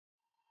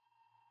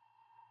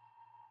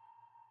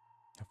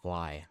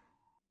Fly.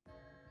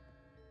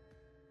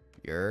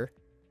 You're.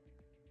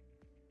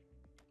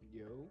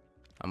 Yo.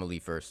 I'm gonna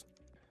leave first.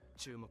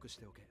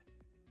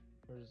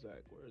 Where's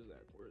Zach? Where's Zach?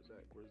 Where's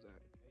Zach? Where's Zach?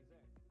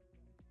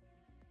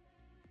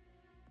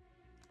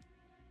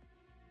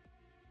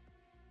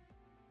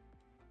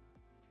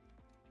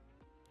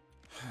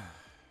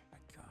 My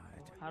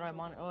God. How do I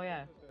monitor? Oh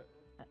yeah.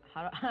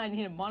 How do I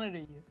need to monitor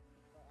you?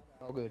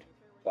 Oh, good.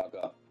 Fuck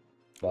up.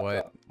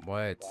 What?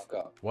 What? Fuck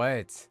up.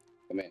 What?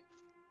 Come here.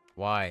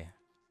 Why?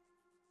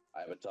 I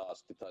have a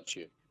task to touch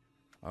you.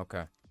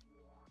 Okay.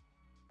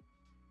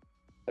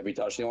 Have you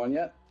touched anyone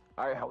yet?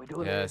 Alright, how we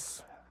doing?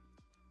 Yes.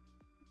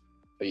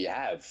 Oh, you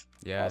have?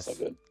 Yes.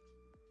 Also good.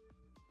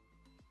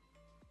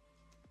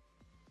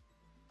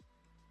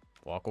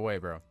 Walk away,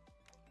 bro.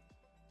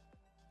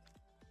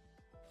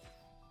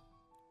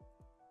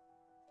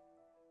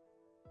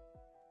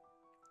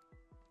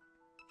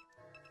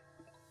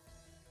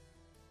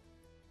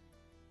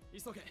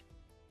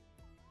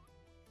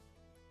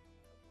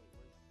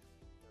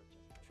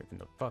 Tripping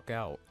the fuck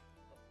out.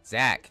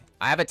 Zach,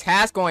 I have a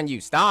task on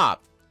you.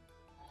 Stop.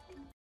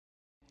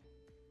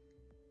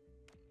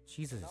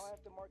 Jesus.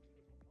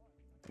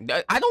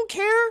 I don't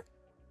care.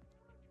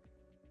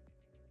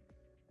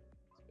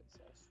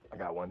 I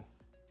got one.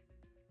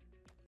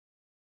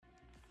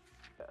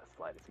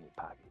 Slide it in your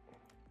pocket.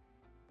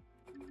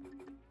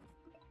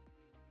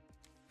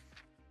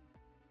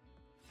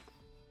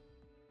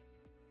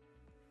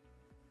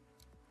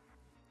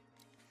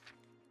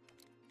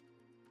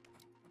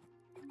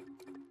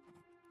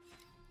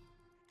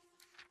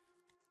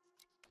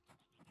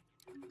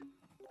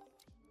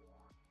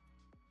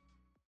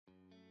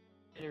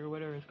 Or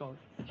whatever it's called.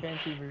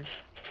 Transceiver.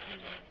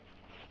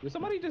 Did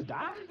somebody just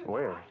die?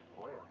 Where?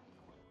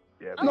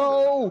 Yeah.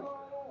 No!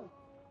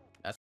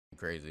 That's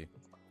crazy.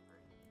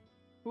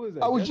 Who is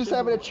that? I was just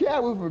having a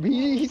chat with him.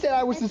 He said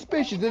I was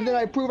suspicious, and then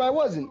I proved I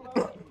wasn't.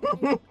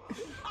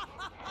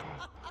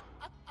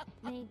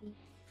 Maybe.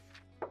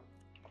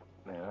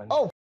 Man.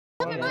 Oh,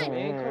 Never mind.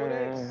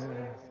 Codex.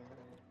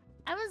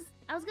 I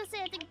was gonna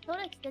say I think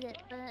Codex did it,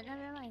 but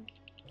never mind.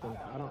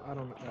 I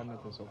don't got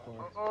nothing so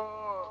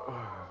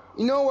far.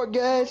 you know what,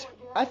 guys?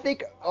 I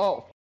think.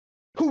 Oh,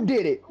 who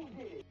did it?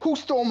 Who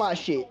stole my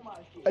shit?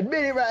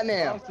 Admit it right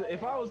now.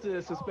 If I was to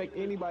suspect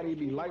anybody, it'd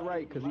be Light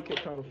Right, because he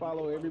kept trying to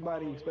follow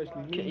everybody,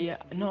 especially me. Yeah,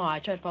 no, I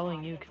tried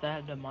following you because I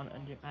had to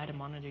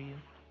monitor you.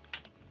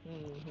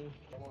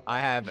 I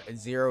have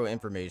zero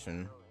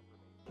information.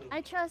 I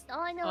trust.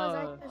 All I know is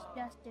I trust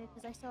Jester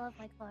because I still have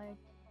my card.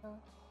 So.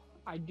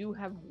 I do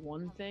have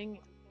one thing.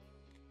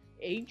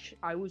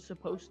 I was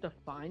supposed to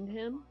find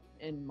him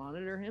and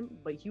monitor him,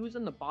 but he was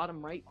in the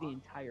bottom right the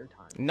entire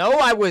time. No,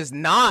 I was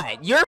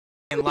not. You're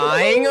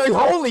lying.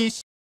 Holy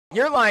shit.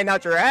 You're lying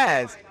out your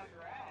ass.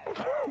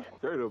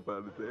 Straight up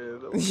out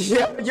of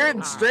Yeah,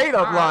 you're straight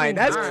up lying.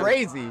 That's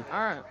crazy.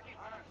 Alright.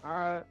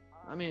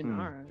 I mean,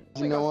 alright.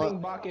 You know I what?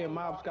 think Baka and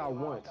Mob Scott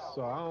once,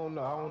 so I don't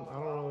know. I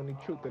don't know any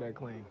truth to that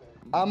claim.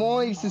 I'm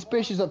only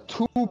suspicious of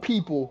two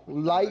people: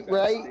 Light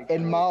Right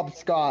and Mob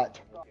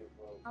Scott.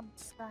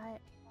 Scott.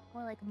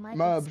 More like Michael.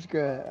 Mob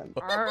Scott.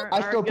 Alright, I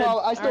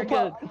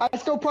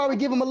still probably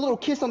give him a little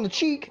kiss on the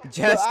cheek. but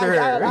Jester.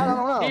 I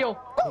don't know. Deal.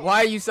 Why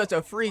are you such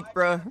a freak,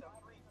 bro?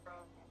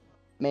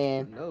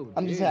 Man, No,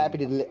 I'm just dude.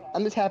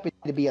 happy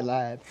to be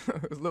alive.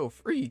 A little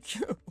freak.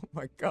 Oh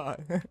my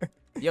god.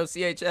 Yo,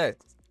 CHX.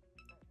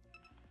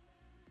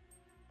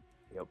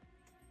 Yep.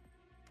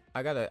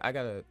 I got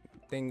a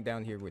thing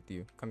down here with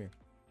you. Come here.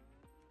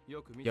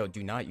 Yo,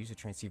 do not use a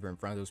transceiver in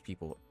front of those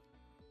people.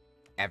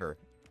 Ever.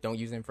 Don't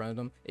use it in front of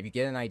them. If you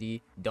get an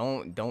ID,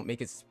 don't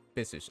make it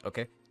suspicious,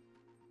 okay?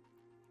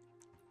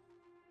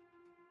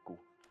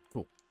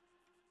 Cool.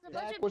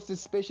 Zach was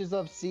suspicious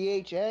of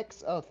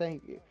CHX. Oh,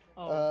 thank you.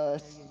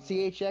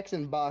 CHX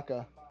and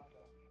Baka. What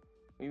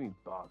do you mean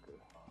Baka?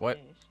 What?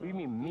 Okay, What do you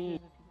mean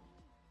me?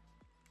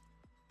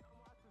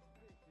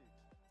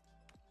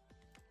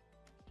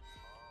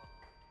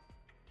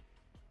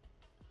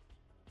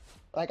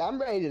 Like,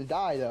 I'm ready to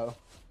die, though.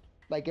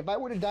 Like, if I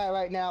were to die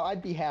right now,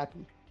 I'd be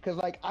happy. Because,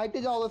 like, I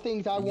did all the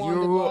things I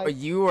wanted to die.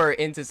 You are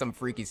into some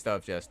freaky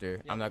stuff,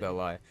 Jester. I'm not gonna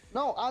lie.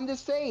 No, I'm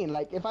just saying,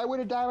 like, if I were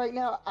to die right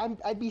now,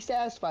 I'd be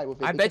satisfied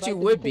with it. I bet because you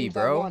did the would be, things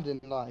bro. I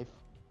wanted in life.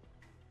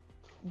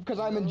 Because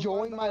I'm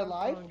enjoying my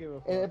life,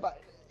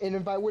 and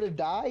if I were to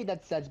die,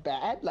 that's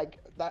bad. Like,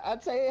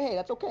 I'd say, hey,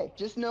 that's okay.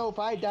 Just know if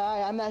I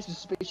die, I'm not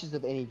suspicious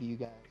of any of you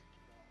guys.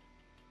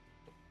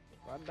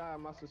 If I die,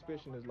 my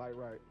suspicion is Light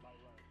Right.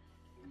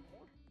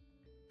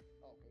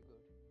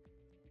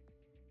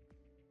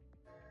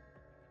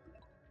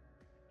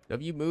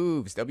 W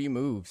moves. W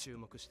moves.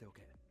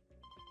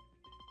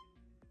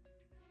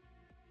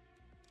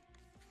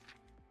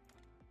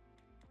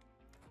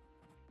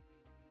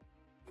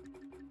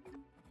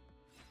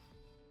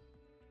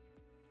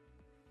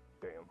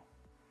 Damn.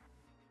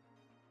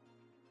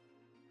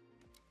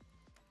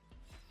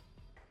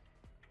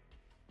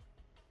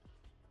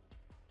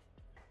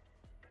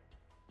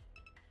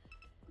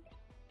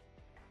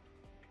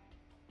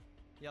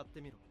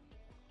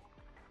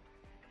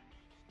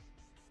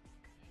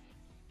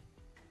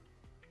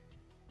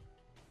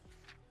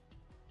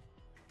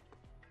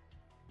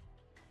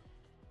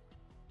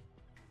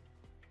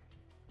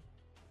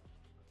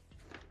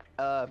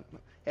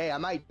 hey, I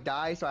might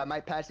die, so I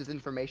might pass this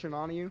information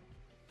on to you.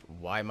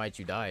 Why might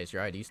you die? Is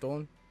your ID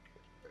stolen?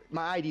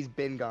 My ID's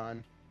been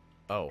gone.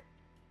 Oh.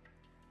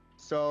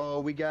 So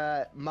we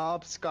got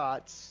Mob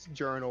Scott's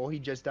journal. He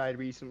just died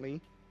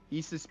recently.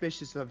 He's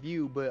suspicious of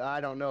you, but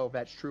I don't know if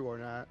that's true or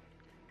not.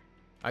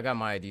 I got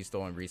my ID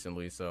stolen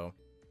recently, so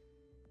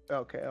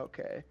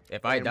Okay.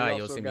 if I And we die,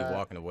 you'll also see got- me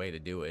walking away to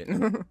do it.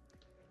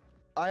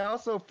 I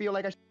also feel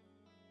like I.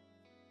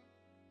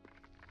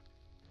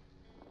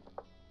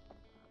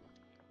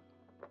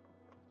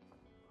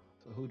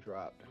 So who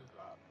dropped?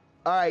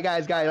 All right,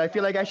 guys, I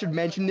feel like I should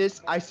mention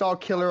this. I saw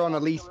Killer on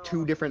at least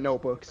 2 different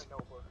notebooks.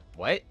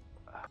 What?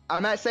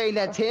 I'm not saying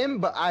that's him,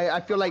 but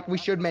I feel like we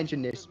should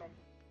mention this.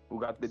 Who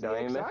got the Yeah,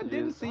 dying 'cause I didn't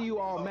messages? see you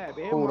all map.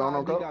 And Hold my on,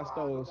 ID okay. got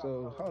stolen,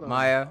 so hold on.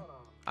 Maya,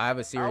 I have a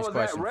I serious was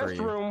question at for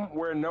you. restroom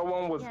where no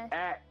one was Yes.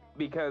 at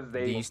because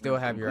they. Do you still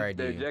have your completed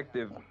the ID?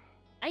 objective.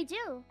 I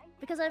do,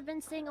 because I've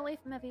been staying away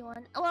from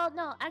everyone. Well,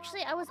 no,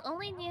 actually, I was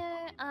only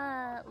near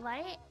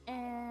Light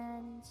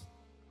and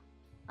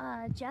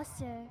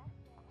Jester.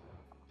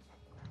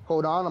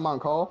 Hold on, I'm on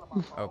call.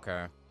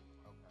 Okay.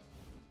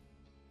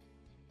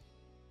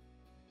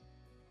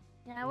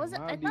 Yeah, I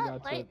wasn't. My I ID thought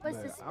got Light took, was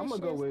but suspicious. I'ma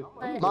go with-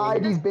 I'ma but go My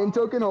with- ID's been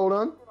taken. Hold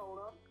on.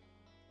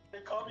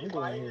 You're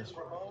doing here.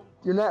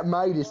 You're not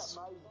Midas.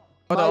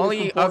 But the Midas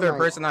only from other Fortnite.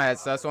 person I had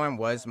sus on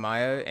was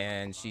Maya,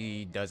 and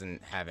she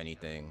doesn't have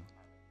anything.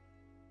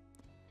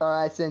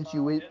 I sent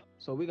you it.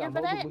 So we got Yeah,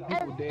 but multiple I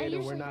people dead, and we're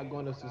usually- not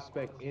going to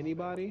suspect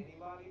anybody.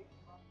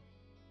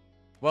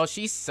 Well,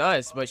 she's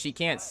sus, but she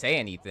can't say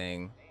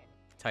anything.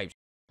 Type.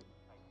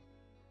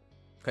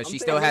 Because I'm she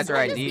saying still has her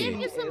let's go ID.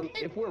 with Just give B. you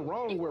some- If we're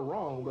wrong, we're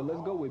wrong. But let's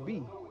go with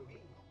B.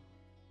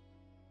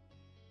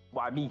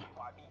 Why me?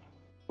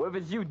 What if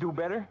it's you? Do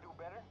better.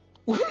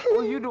 What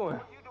are you doing?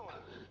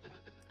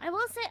 I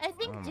will say, I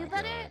think Oh Do my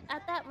Better God.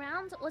 at that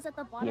round was at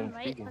the bottom Yeah,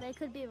 right, speaking. but I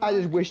could be wrong. I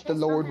just wish the They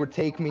still Lord would have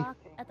take me. Bach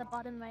at the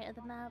bottom right of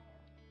the map.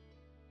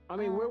 I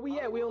mean, where we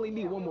at? We only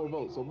need one more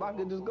vote. So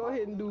Baka, just go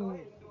ahead and do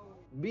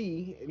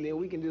B, and then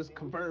we can just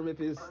confirm if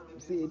it's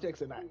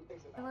CHX or not.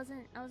 I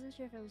wasn't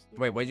sure if it was.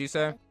 Wait, what'd you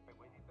say?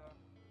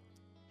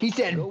 He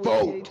said Go with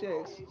vote.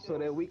 CHX so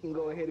that we can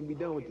go ahead and be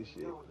done with this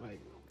shit. Like,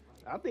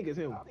 I think it's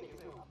him.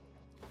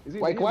 It's either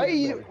Like, him why or are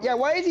you? better. Yeah,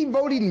 why is he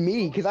voting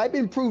me? Because I've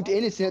been proved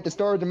innocent at the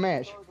start of the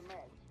match.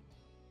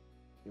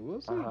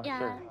 We'll see. Uh-huh. Yeah.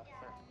 Sure.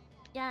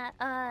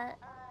 Yeah.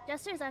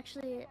 Jester's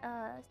actually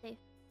safe.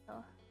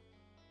 So.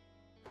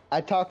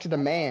 I talked to the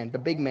man, the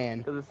big man.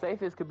 Because the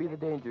safest could be the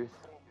dangerous.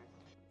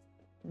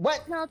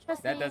 What? No,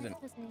 trust That me. doesn't-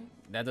 Trust me.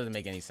 That doesn't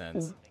make any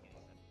sense.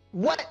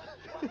 What?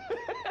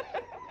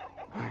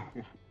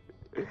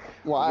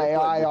 Why Guess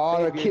what? I The ought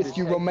to savior kiss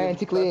you detective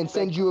romantically and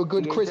send you a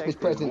good suspect Christmas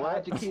detective. present. What?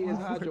 Hide your kids,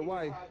 hide your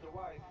wife.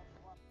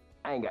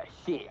 I ain't got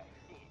shit.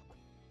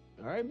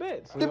 All right,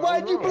 bet. So Then y'all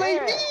why'd you wrong.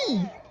 blame Yeah.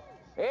 me?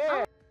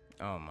 Yeah.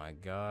 Oh my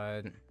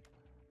God.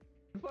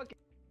 Fuck it.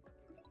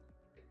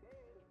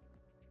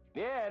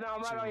 Yeah, now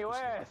I'm right on your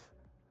ass.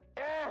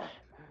 Yeah.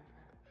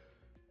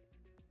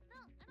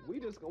 We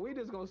just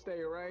gonna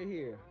stay right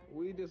here.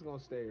 We just gonna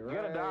stay right.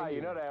 You're gonna die, you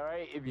here. know that,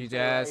 right? If You stay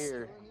right just-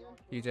 here.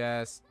 You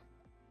just.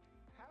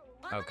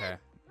 Okay.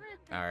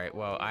 All right.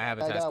 Well, I have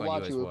a I task gotta on watch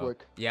you as you real well.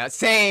 quick. Yeah.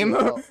 Same.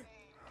 Oh.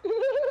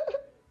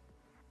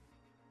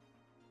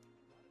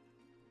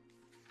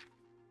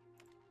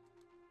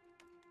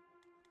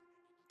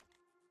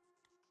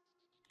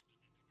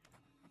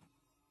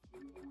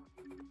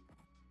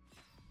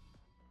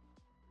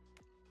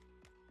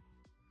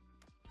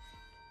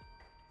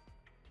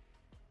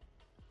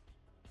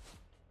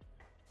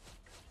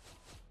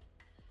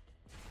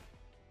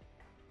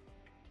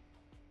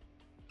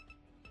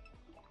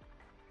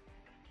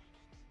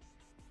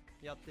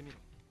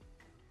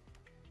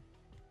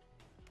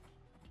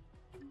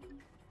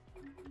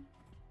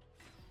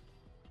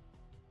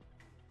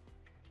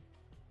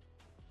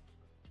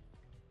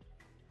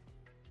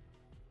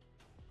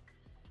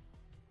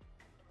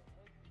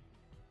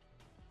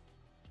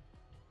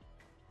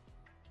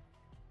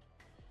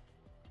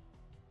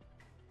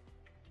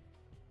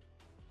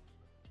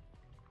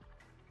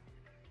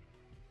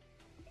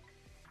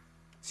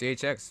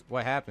 CHX,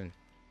 what happened?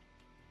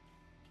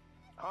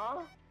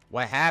 Huh?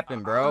 What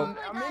happened, bro?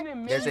 I'm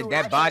in the There's a middle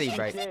dead of body some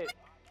right- shit.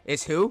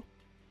 It's who?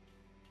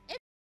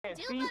 Can't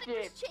Do see Better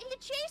shit. he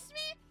chased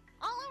me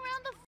all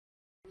around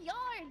the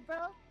yard, bro.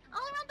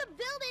 All around the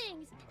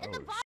buildings. And the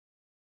Oh, body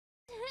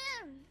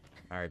him.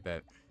 All right,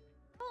 bet.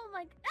 Oh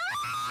my.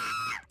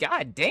 Ah!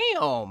 God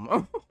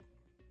damn.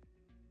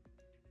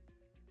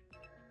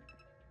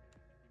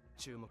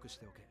 注目し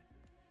ておけ。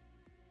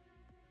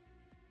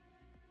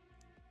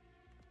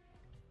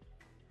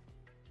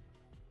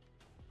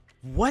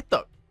 What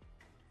the?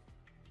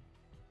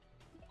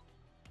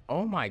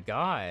 Oh my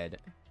God.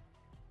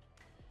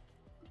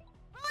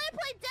 Bro, I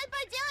played Dead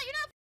by Daylight. You're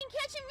not fucking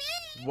catching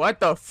me. What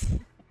the f?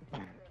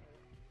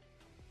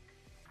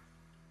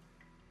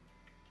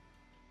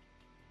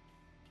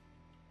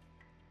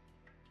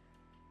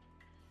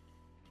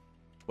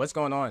 What's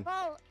going on?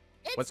 Bro,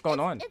 What's going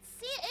on? It's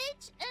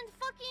CH and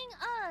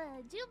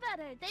fucking Do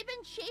better. They've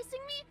been chasing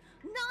me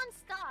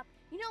non-stop.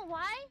 You know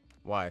why?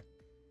 Why?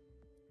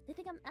 They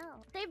think I'm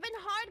L. They've been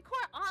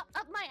hardcore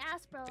up my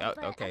ass, bro. Oh,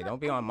 but okay, I'm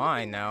don't be I'm on mine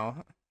leaving that.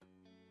 now.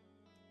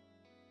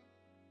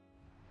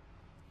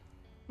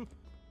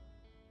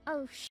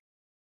 Oh,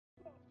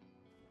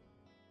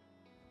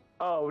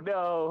 Oh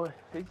no,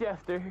 it's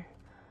Jester.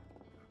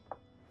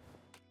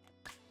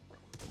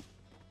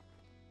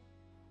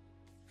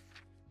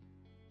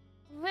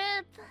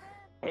 Rip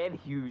Head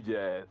huge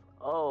ass.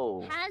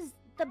 Oh. has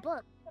the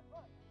book.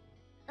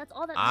 That's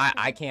all that I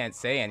matters. can't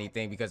say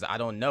anything because I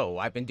don't know.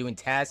 I've been doing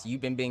tasks. You've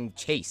been being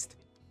chased.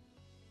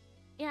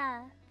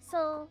 Yeah,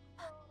 so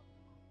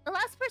the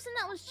last person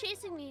that was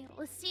chasing me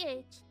was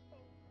CH.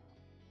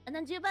 And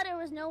then Do Better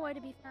was nowhere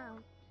to be found.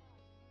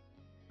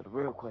 The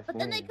real question But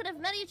then they is, could have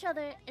met each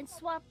other and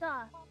swapped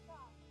off.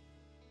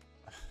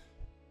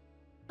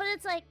 But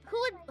it's like, who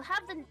would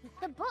have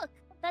the book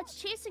that's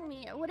chasing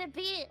me? Would it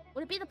be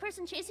the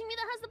person chasing me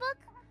that has the book?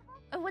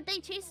 Or would they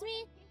chase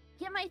me,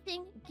 get my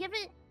thing, give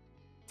it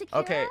to Kira?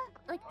 Okay.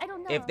 Like, I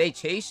don't know. If they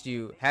chased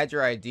you, had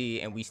your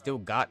ID, and we still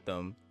got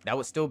them, that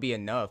would still be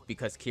enough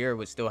because Kira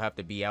would still have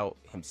to be out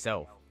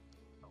himself.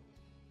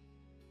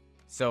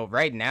 So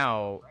right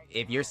now,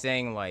 if you're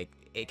saying like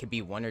it could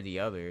be one or the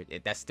other,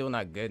 that's still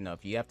not good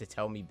enough. You have to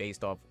tell me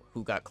based off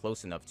who got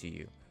close enough to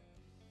you.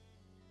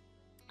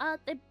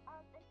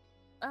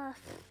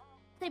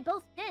 They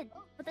both did,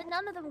 but then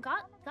none of them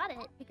got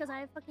it because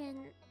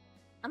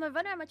I'm a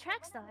runner, I'm a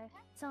track star,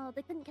 so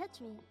they couldn't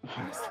catch me.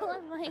 I still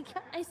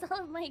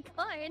have my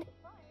card.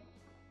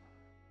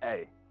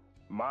 hey,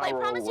 my But I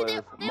role promise you, was they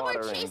were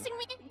monitoring. chasing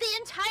me the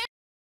entire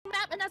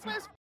map, and that's why I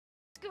was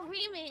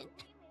screaming.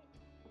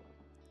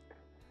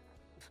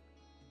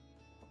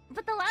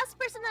 But the last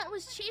person that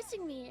was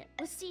chasing me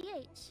was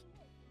CH.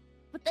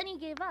 But then he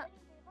gave up.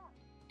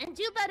 And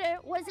Do Better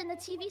was in the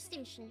TV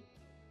station.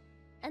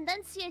 And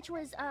then CH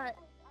was, I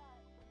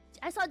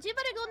saw Do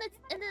Better go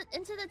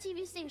into the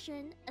TV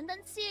station, and then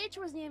CH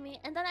was near me,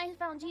 and then I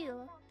found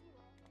you.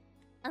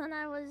 And then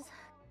I was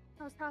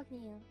talking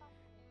to you.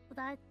 So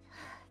that's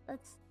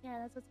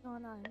what's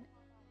going on.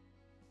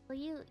 So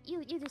you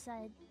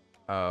decide.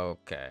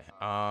 Okay.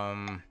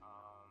 Last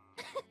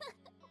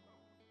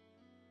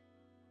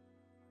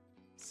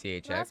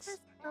CHX, person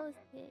that was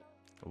CH.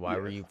 why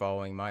were you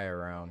following Maya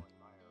around?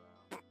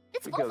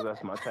 It's both Because of that's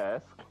them. my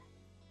task.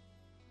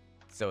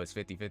 So it's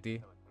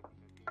 50-50?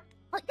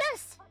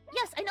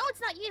 Yes, I know it's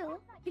not you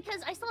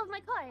because I still have my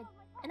card,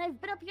 and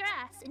I've been up your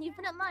ass, and you've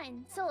been up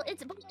mine. So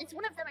it's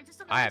one of them. I just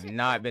don't know. I which have it-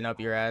 not been up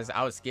your ass.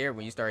 I was scared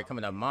when you started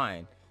coming up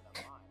mine.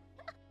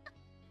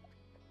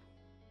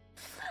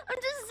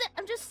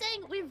 I'm just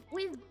saying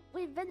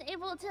we've been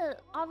able to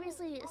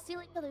obviously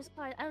steal each other's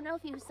card. I don't know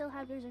if you still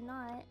have yours or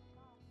not.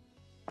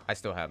 I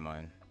still have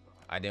mine.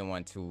 I didn't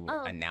want to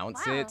Oh,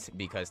 announce wow. it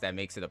because that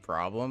makes it a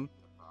problem.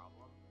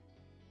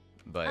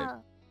 But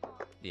Oh.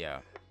 yeah.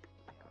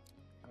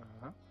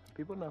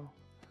 People know.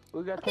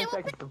 We got Okay, 10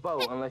 well, seconds to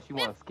vote unless you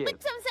want to skip.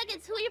 Wait 7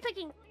 seconds. Who are you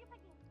picking?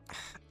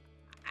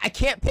 I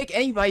can't pick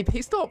anybody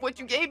based off what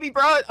you gave me,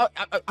 bro.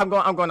 I'm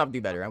going up to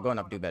do better. I'm going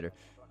up to do better.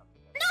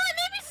 No, it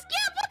made me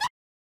skip. What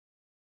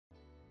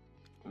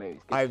the- Maybe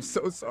skip. I'm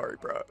so sorry,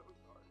 bro.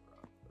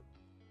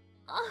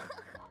 Oh.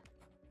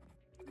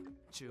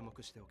 注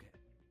目しておけ。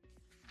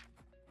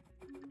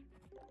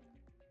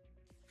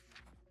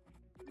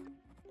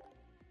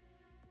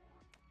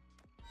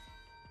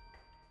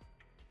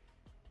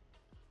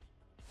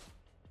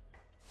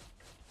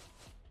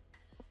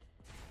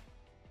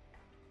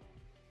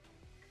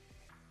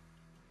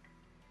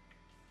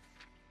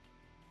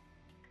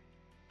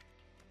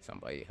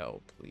 Somebody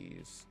help,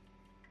 please.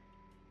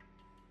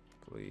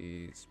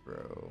 Please,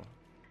 bro.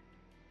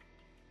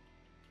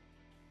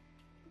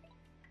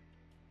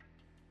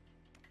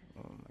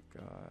 Oh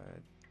my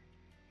god.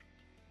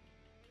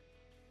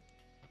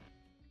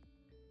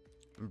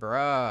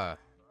 Bruh.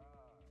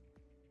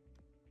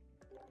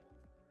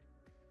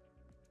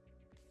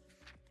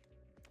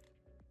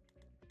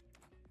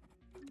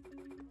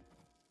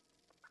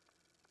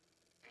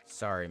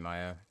 Sorry,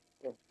 Maya.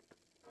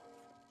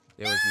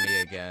 It was me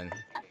again.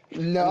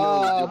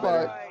 No,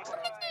 but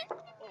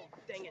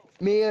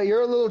Mia,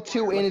 you're a little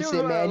too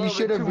innocent, man. You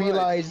should have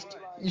realized.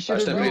 You should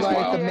have Rest in peace, realized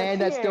Mom. the man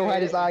that still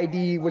had his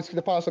ID was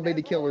the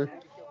possibility the killer.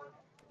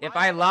 If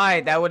I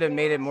lied, that would have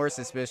made it more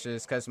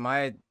suspicious, cause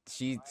Maya,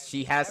 she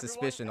has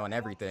suspicion on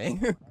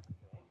everything.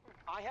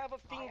 I have a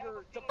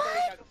finger to point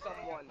at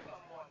someone.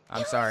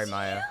 I'm sorry,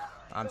 Maya.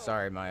 I'm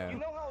sorry, Maya. You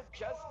know how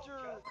Jester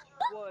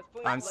was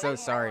putting I'm so blame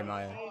sorry, on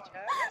Maya.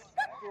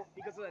 CHX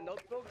because of the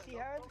notebooks he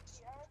had?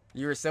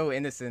 You were so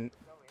innocent.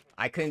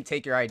 I couldn't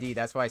take your ID.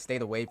 That's why I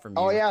stayed away from you.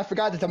 Oh yeah, I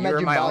forgot to You mention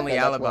were my about only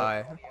that, that's why.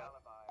 alibi.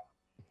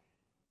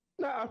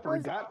 Nah, I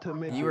forgot to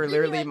mention. You were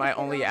literally my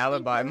only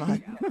alibi, Maya.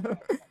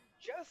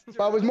 Jester.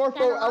 But I was more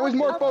Yeah, I was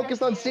more I'll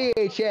focused on take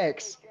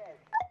CHX,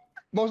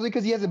 mostly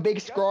because he has a big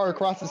scar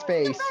across his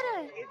face.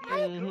 Why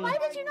did you not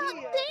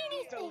say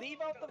To anything? leave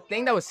out the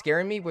Thing that was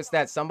scaring me was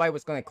that somebody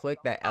was gonna click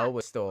that L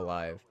was still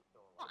alive.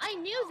 I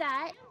knew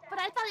that, but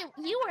I thought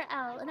you were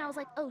L, and I was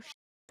like, oh,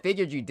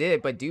 figured you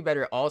did, but Do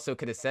Better also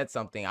could have said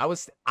something. I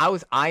was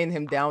eyeing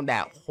him down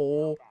that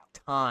whole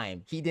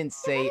time. He didn't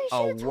say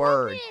a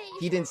word.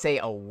 He didn't say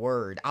a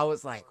word. I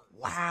was like,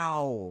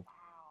 wow,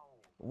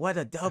 what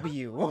a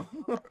W.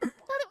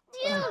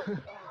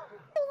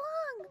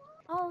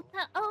 Oh,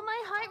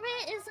 my heart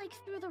rate is like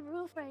through the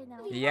roof right now.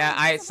 Yeah,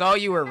 I saw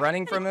you were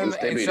running from him,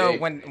 and so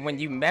when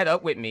you met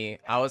up with me,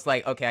 I was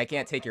like, okay, I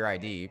can't take your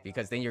ID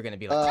because then you're gonna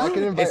be like, I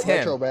can invite it's him.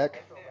 Metro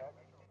back.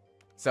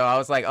 So I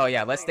was like, oh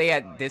yeah, let's stay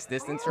at this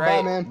distance,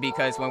 right? Bye,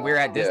 because when we're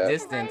at this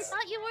distance, I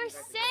thought you were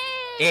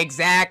safe.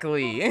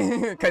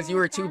 exactly, because you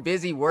were too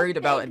busy worried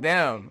about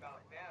them.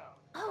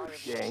 Oh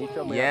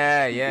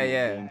Yeah, shit.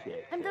 Yeah.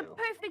 I'm the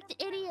perfect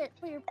idiot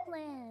for your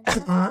plan. That's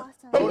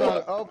awesome. Hold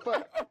on. Oh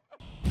fuck.